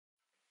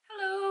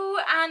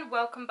and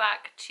welcome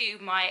back to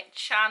my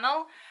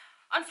channel.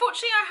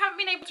 Unfortunately, I haven't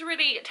been able to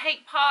really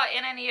take part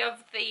in any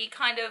of the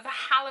kind of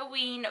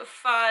Halloween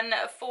fun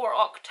for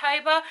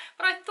October,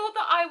 but I thought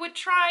that I would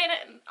try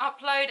and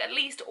upload at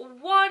least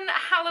one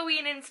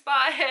Halloween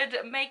inspired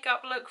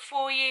makeup look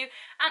for you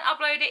and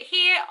upload it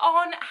here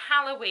on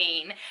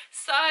Halloween.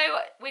 So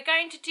we're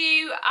going to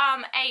do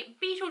a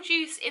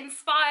Beetlejuice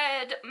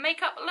inspired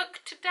makeup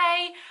look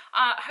today.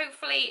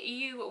 Hopefully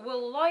you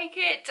will like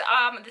it.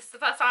 This is the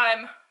first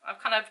time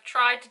I've kind of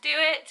tried to do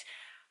it.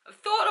 I've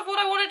thought of what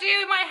I want to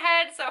do in my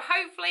head, so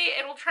hopefully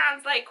it'll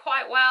translate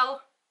quite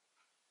well.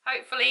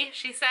 Hopefully,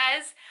 she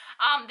says.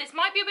 This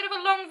might be a bit of a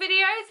long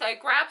video, so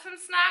grab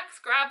some snacks,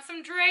 grab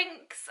some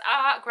drinks,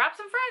 grab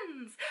some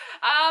friends,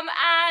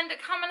 and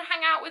come and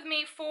hang out with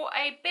me for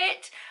a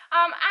bit.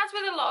 As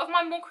with a lot of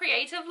my more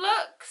creative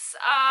looks,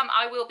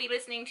 I will be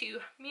listening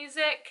to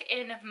music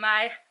in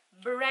my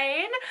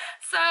brain.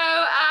 So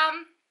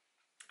I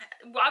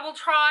will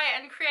try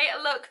and create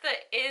a look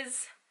that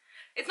is...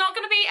 It's not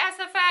going to be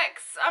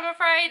SFX, I'm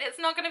afraid. It's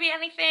not going to be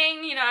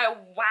anything, you know,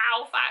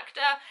 wow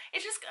factor.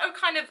 It's just a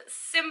kind of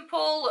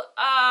simple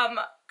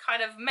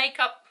kind of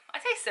makeup. I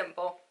say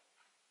simple.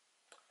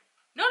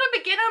 Not a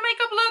beginner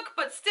makeup look,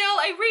 but still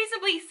a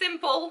reasonably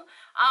simple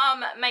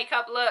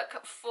makeup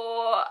look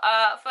for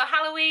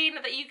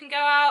Halloween that you can go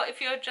out if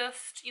you're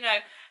just, you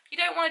know, if you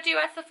don't want to do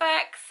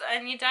SFX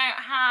and you don't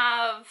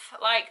have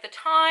like the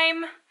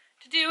time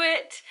to do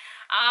it.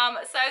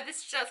 So this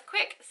is just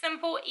quick,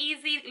 simple,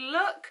 easy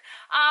look.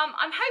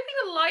 I'm hoping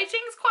the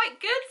lighting's quite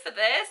good for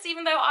this,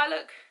 even though I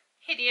look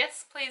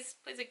hideous. Please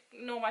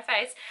ignore my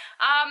face.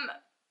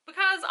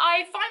 Because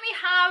I finally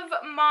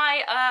have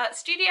my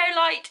studio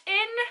light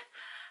in.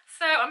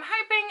 So I'm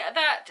hoping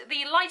that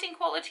the lighting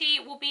quality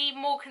will be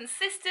more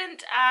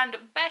consistent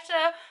and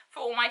better for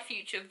all my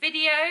future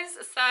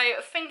videos.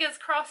 So fingers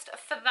crossed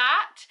for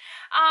that.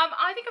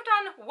 I think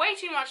I've done way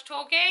too much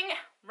talking,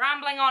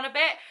 rambling on a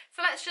bit.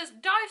 So let's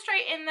just dive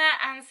straight in there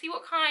and see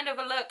what kind of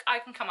a look I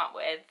can come up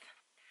with.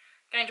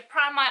 Going to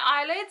prime my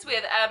eyelids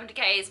with Urban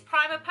Decay's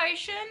Primer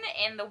Potion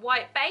in the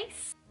white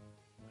base.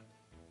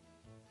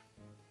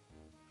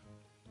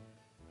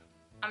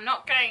 I'm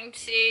not going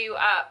to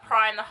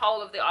prime the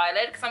whole of the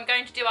eyelid because I'm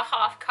going to do a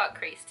half cut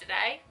crease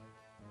today.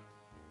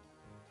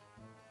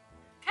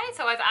 Okay,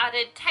 so I've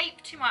added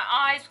tape to my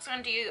eyes because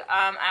I'm going to do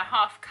a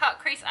half cut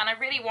crease, and I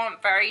really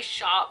want very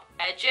sharp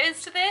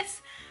edges to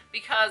this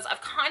because I've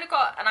kind of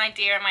got an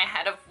idea in my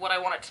head of what I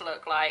want it to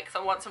look like.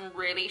 So I want some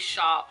really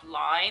sharp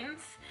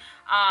lines.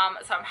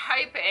 So I'm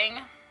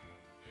hoping,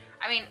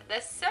 I mean,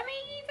 they're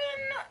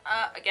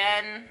semi-even,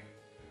 again,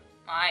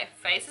 my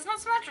face is not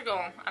symmetrical.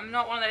 I'm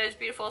not one of those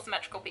beautiful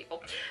symmetrical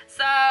people.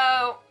 So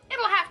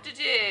it'll have to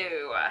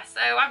do. So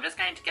I'm just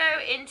going to go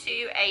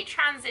into a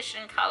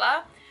transition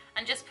color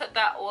and just put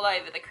that all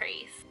over the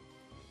crease.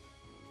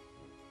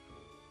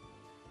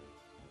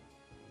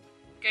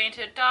 Going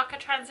to a darker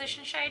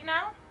transition shade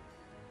now.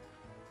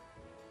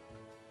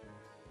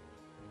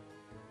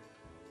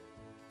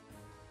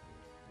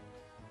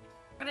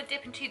 I'm going to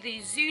dip into the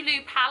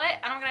Zulu palette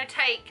and I'm going to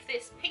take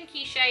this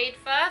pinky shade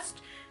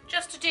first,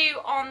 just to do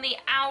on the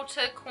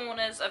outer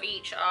corners of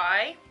each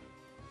eye.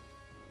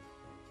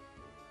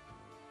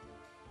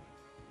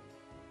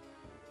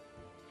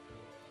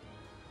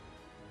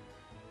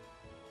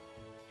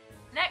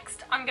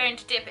 Next, I'm going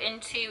to dip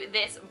into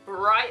this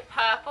bright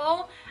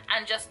purple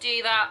and just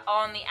do that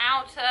on the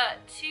outer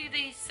to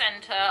the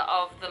center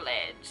of the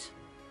lid.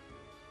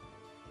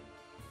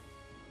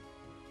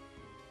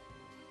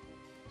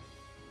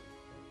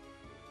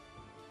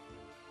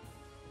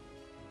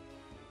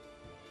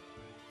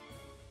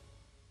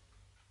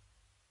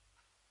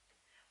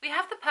 We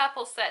have the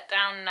purple set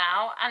down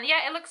now, and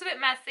yeah, it looks a bit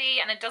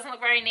messy and it doesn't look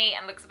very neat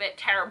and looks a bit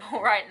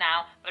terrible right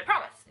now, but I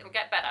promise it'll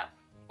get better,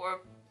 or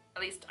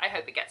at least I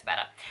hope it gets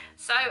better.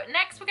 So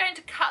next we're going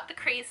to cut the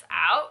crease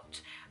out.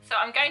 So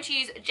I'm going to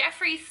use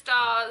Jeffree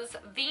Star's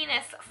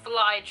Venus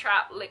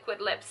Flytrap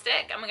liquid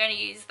lipstick, and we're going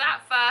to use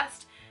that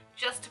first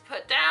just to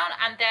put down,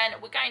 and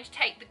then we're going to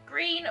take the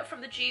green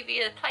from the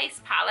Juvia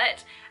Place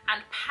palette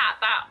and pat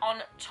that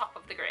on top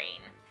of the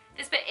green.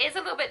 This bit is a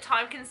little bit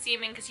time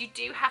consuming because you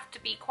do have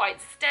to be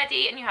quite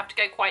steady and you have to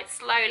go quite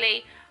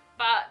slowly,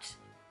 but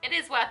it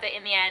is worth it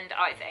in the end,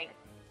 I think.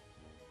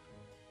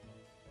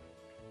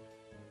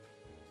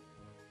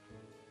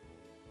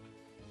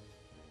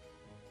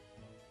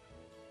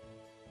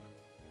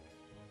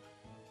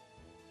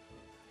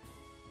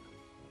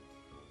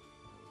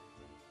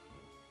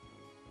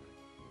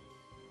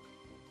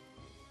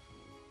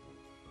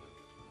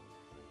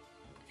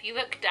 If you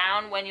look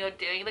down when you're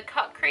doing the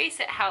cut crease,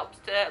 it helps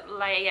to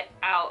lay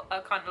out a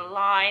kind of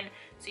line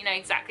so you know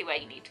exactly where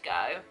you need to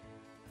go.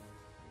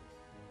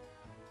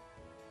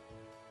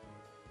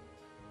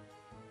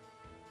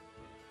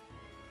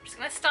 I'm just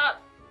going to start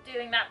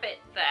doing that bit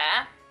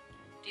there.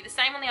 Do the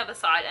same on the other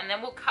side, and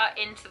then we'll cut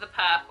into the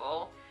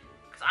purple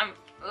because I'm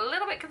a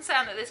little bit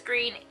concerned that this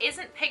green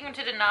isn't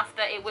pigmented enough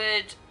that it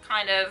would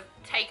kind of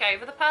take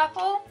over the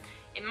purple.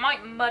 it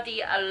might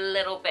muddy a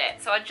little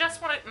bit. So I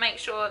just want to make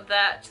sure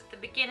that the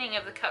beginning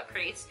of the cut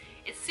crease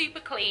is super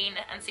clean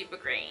and super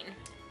green.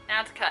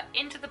 Now to cut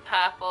into the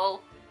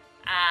purple,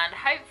 and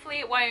hopefully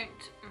it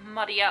won't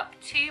muddy up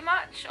too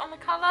much on the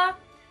colour,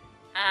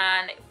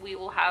 and we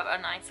will have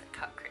a nice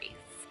cut crease.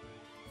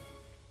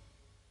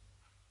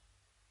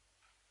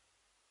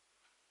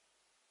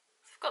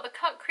 So I've got the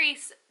cut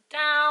crease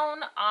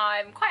down.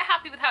 I'm quite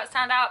happy with how it's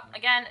turned out.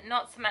 Again,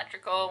 not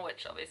symmetrical,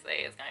 which obviously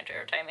is going to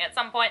irritate me at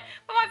some point,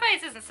 but my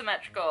face isn't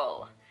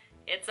symmetrical.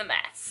 It's a mess,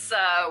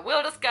 so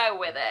we'll just go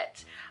with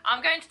it.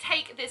 I'm going to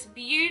take this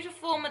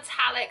beautiful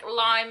metallic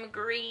lime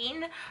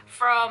green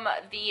from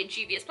the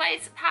Juvia's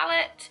Place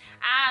palette,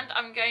 and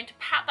I'm going to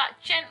pat that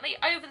gently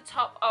over the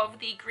top of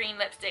the green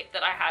lipstick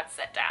that I had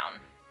set down.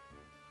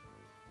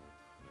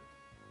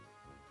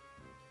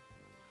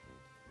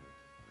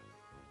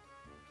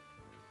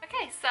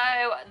 Okay, so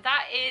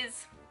that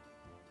is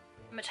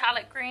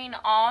metallic green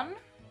on.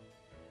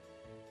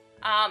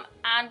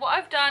 And what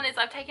I've done is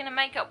I've taken a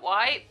makeup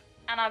wipe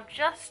and I've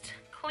just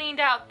cleaned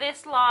out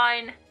this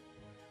line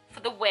for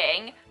the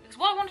wing, because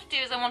what I want to do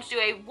is I want to do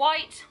a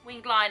white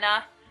winged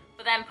liner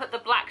but then put the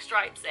black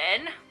stripes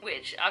in,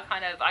 which are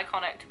kind of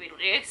iconic to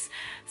Beetlejuice.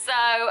 So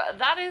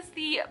that is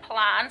the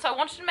plan. So I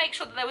wanted to make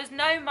sure that there was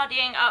no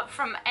muddying up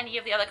from any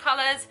of the other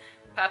colours.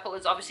 Purple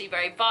is obviously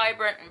very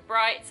vibrant and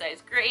bright, so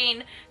is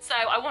green. So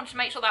I wanted to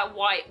make sure that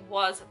white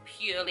was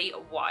purely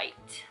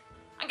white.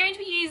 I'm going to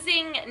be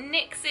using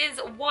NYX's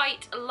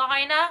white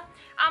liner.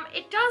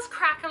 It does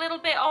crack a little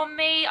bit on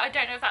me. I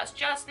don't know if that's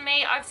just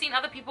me. I've seen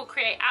other people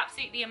create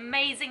absolutely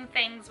amazing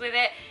things with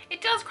it.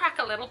 It does crack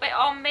a little bit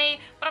on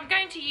me, but I'm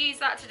going to use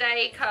that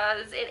today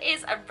because it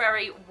is a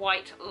very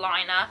white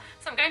liner.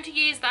 So I'm going to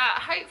use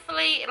that.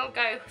 Hopefully it'll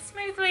go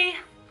smoothly,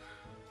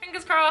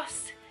 fingers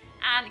crossed,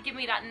 and give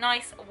me that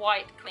nice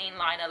white clean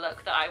liner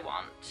look that I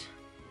want.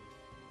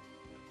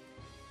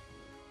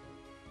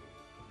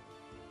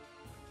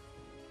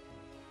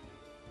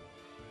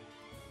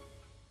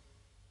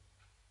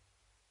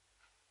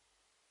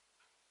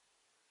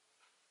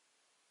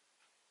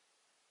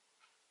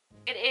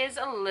 It is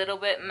a little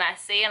bit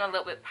messy and a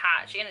little bit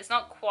patchy, and it's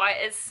not quite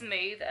as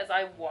smooth as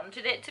I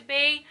wanted it to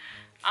be,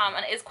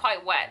 and it is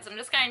quite wet, so I'm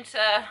just going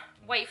to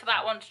wait for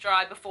that one to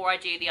dry before I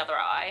do the other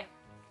eye.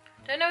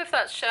 Don't know if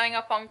that's showing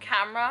up on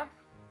camera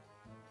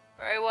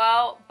very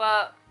well,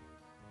 but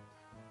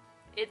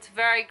it's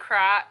very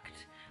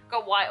cracked.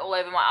 Got white all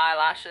over my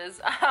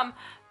eyelashes,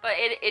 but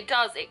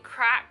it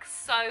cracks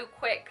so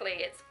quickly.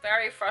 It's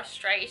very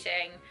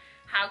frustrating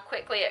how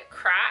quickly it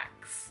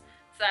cracks.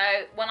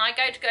 So when I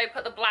go to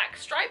put the black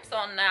stripes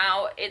on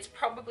now, it's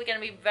probably going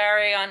to be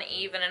very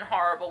uneven and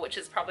horrible, which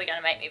is probably going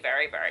to make me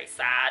very, very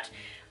sad.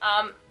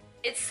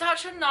 It's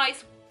such a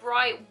nice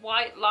bright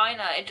white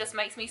liner. It just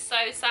makes me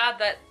so sad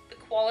that the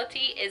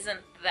quality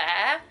isn't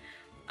there.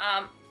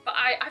 But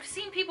I've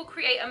seen people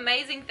create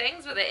amazing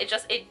things with it.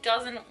 It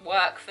doesn't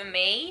work for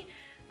me.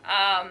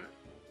 I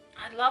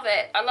love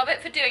it. I love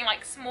it for doing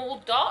like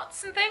small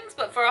dots and things,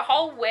 but for a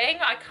whole wing,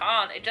 I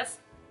can't. It just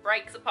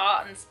breaks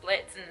apart and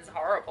splits and is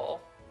horrible.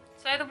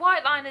 So the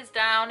white line is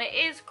down, it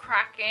is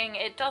cracking,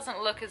 it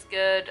doesn't look as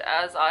good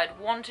as I'd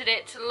wanted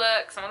it to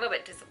look, so I'm a little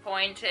bit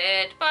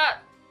disappointed, but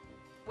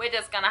we're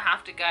just gonna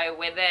have to go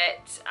with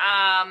it.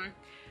 I'm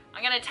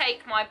gonna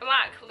take my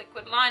black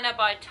liquid liner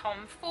by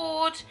Tom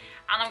Ford,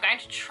 and I'm going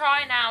to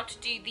try now to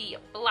do the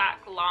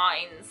black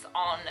lines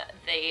on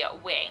the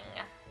wing.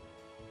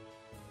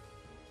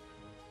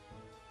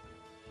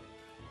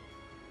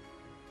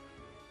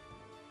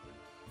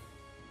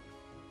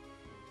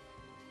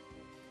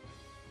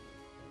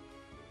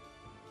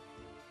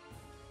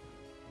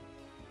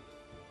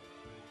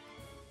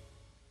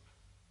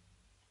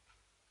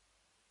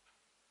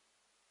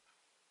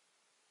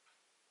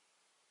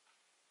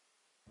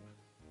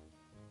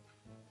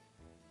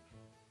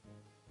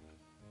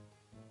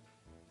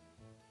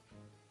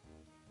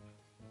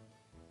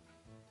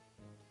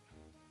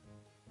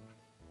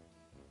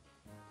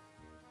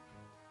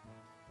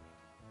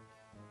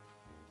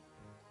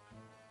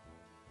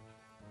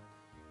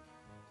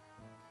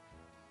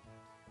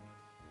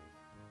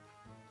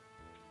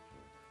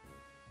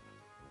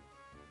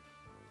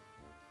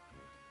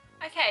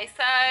 Okay,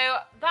 so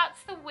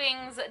that's the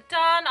wings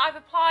done. I've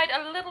applied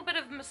a little bit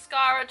of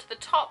mascara to the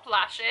top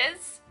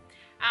lashes,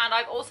 and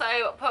I've also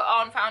put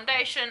on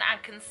foundation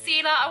and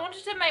concealer. I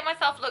wanted to make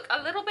myself look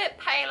a little bit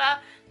paler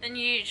than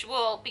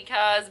usual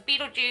because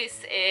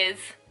Beetlejuice is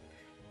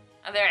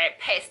a very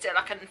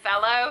pastel-looking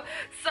fellow.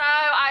 So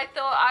I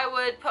thought I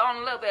would put on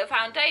a little bit of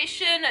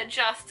foundation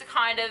just to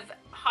kind of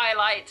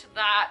highlight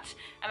that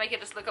and make it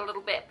just look a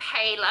little bit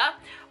paler.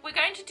 We're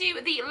going to do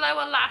the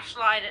lower lash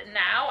line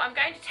now. I'm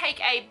going to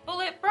take a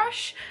bullet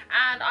brush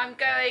and I'm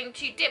going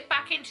to dip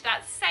back into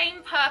that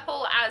same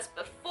purple as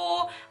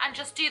before and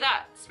just do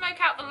that, smoke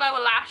out the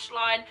lower lash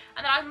line,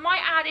 and then I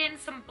might add in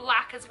some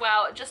black as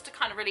well just to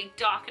kind of really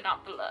darken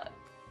up the look.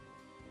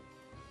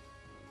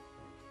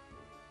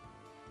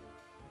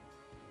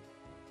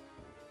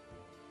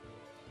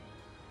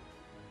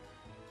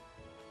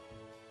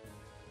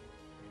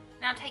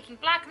 Now taking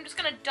black, I'm just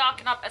going to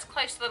darken up as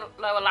close to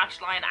the lower lash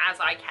line as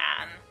I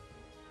can.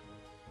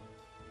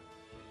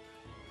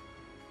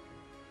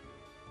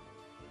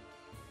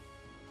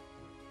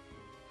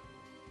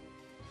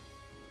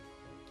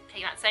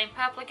 Taking that same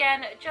purple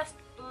again, just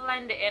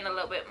blend it in a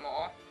little bit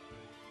more.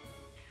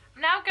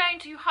 I'm now going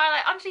to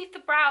highlight underneath the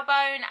brow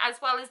bone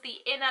as well as the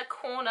inner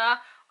corner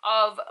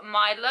of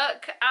my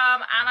look,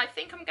 and I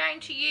think I'm going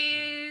to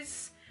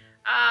use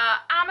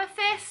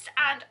amethyst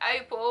and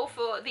opal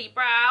for the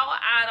brow,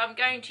 and I'm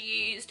going to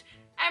use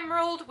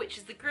emerald, which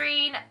is the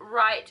green,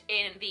 right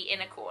in the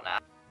inner corner.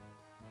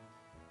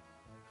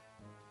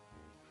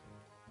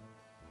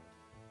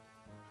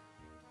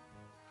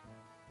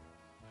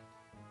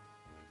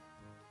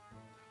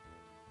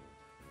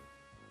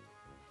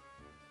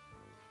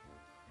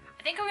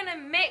 I think I'm going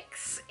to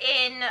mix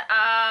in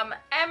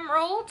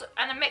emerald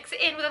and then mix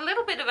it in with a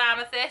little bit of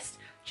amethyst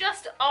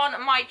just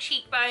on my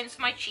cheekbones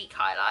for my cheek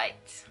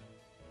highlight.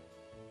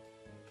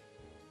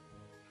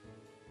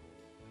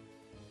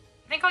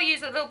 I think I'll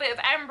use a little bit of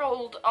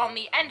emerald on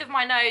the end of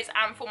my nose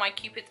and for my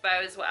cupid's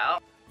bow as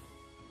well.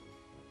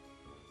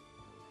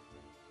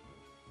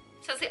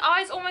 So as the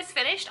eye's almost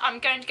finished, I'm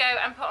going to go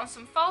and put on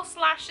some false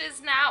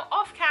lashes now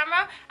off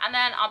camera, and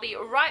then I'll be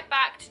right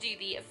back to do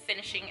the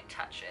finishing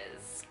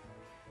touches.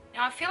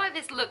 Now I feel like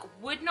this look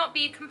would not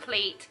be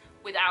complete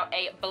without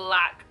a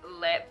black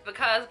lip,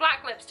 because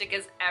black lipstick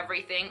is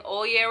everything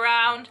all year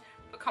round.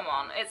 But come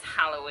on, it's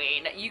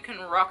Halloween. You can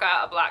rock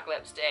out a black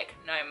lipstick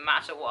no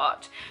matter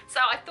what. So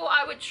I thought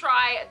I would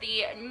try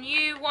the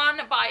new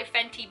one by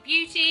Fenty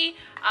Beauty.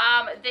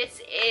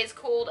 This is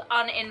called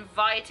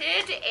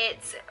Uninvited.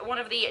 It's one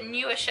of the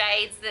newer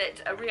shades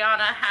that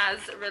Rihanna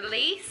has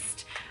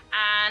released.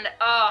 And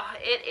oh,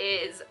 it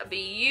is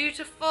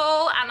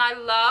beautiful. And I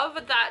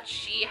love that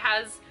she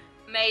has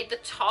made the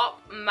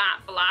top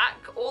matte black.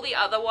 All the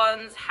other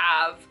ones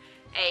have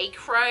a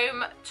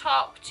chrome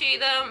top to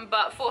them,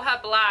 but for her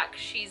black,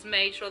 she's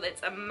made sure that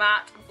it's a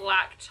matte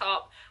black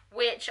top,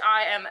 which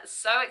I am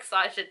so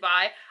excited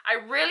by. I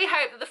really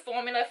hope that the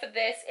formula for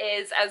this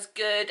is as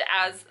good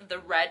as the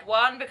red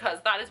one, because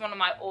that is one of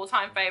my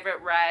all-time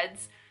favorite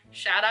reds.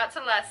 Shout out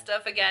to Lester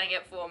for getting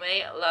it for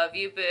me. Love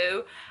you,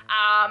 boo.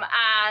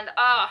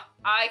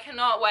 I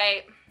cannot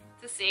wait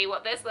to see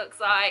what this looks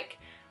like.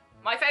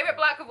 My favourite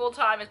black of all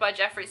time is by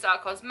Jeffree Star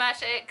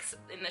Cosmetics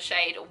in the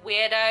shade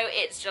Weirdo.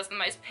 It's just the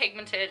most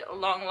pigmented,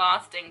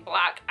 long-lasting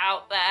black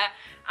out there.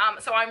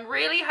 So I'm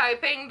really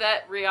hoping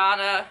that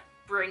Rihanna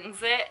brings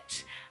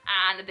it,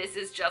 and this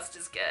is just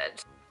as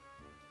good.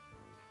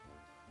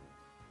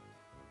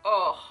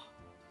 Oh,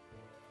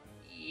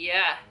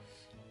 yes.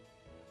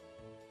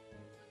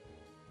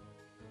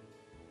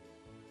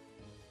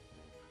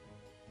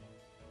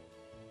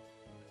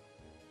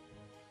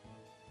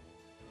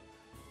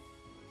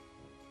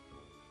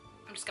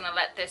 I'm just gonna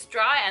let this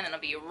dry, and then I'll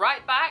be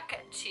right back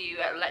to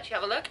let you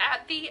have a look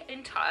at the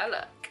entire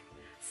look.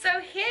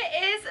 So here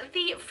is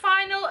the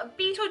final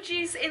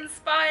Beetlejuice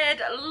inspired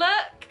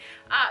look,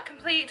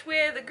 complete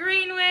with a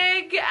green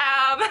wig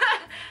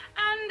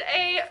and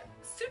a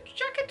suit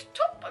jacket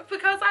top,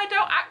 because I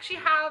don't actually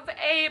have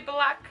a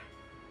black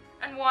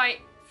and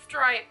white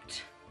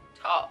striped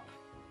top.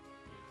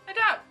 I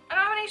don't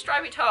have any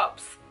stripy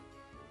tops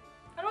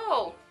at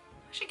all.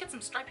 I should get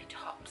some stripy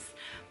tops.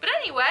 But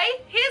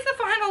anyway, here's the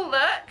final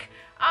look.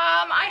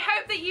 I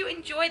hope that you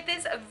enjoyed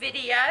this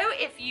video.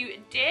 If you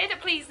did,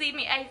 please leave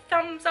me a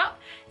thumbs up.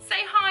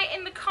 Say hi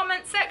in the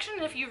comment section.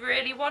 And if you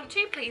really want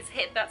to, please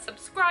hit that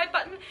subscribe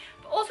button.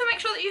 But also make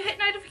sure that you hit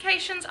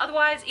notifications,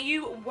 otherwise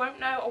you won't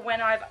know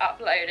when I've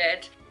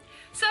uploaded.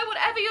 So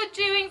whatever you're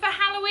doing for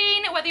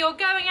Halloween, whether you're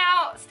going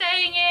out,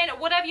 staying in,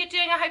 whatever you're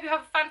doing, I hope you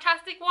have a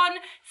fantastic one.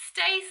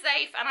 Stay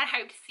safe, and I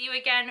hope to see you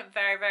again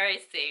very, very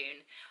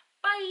soon.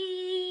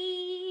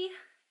 Bye!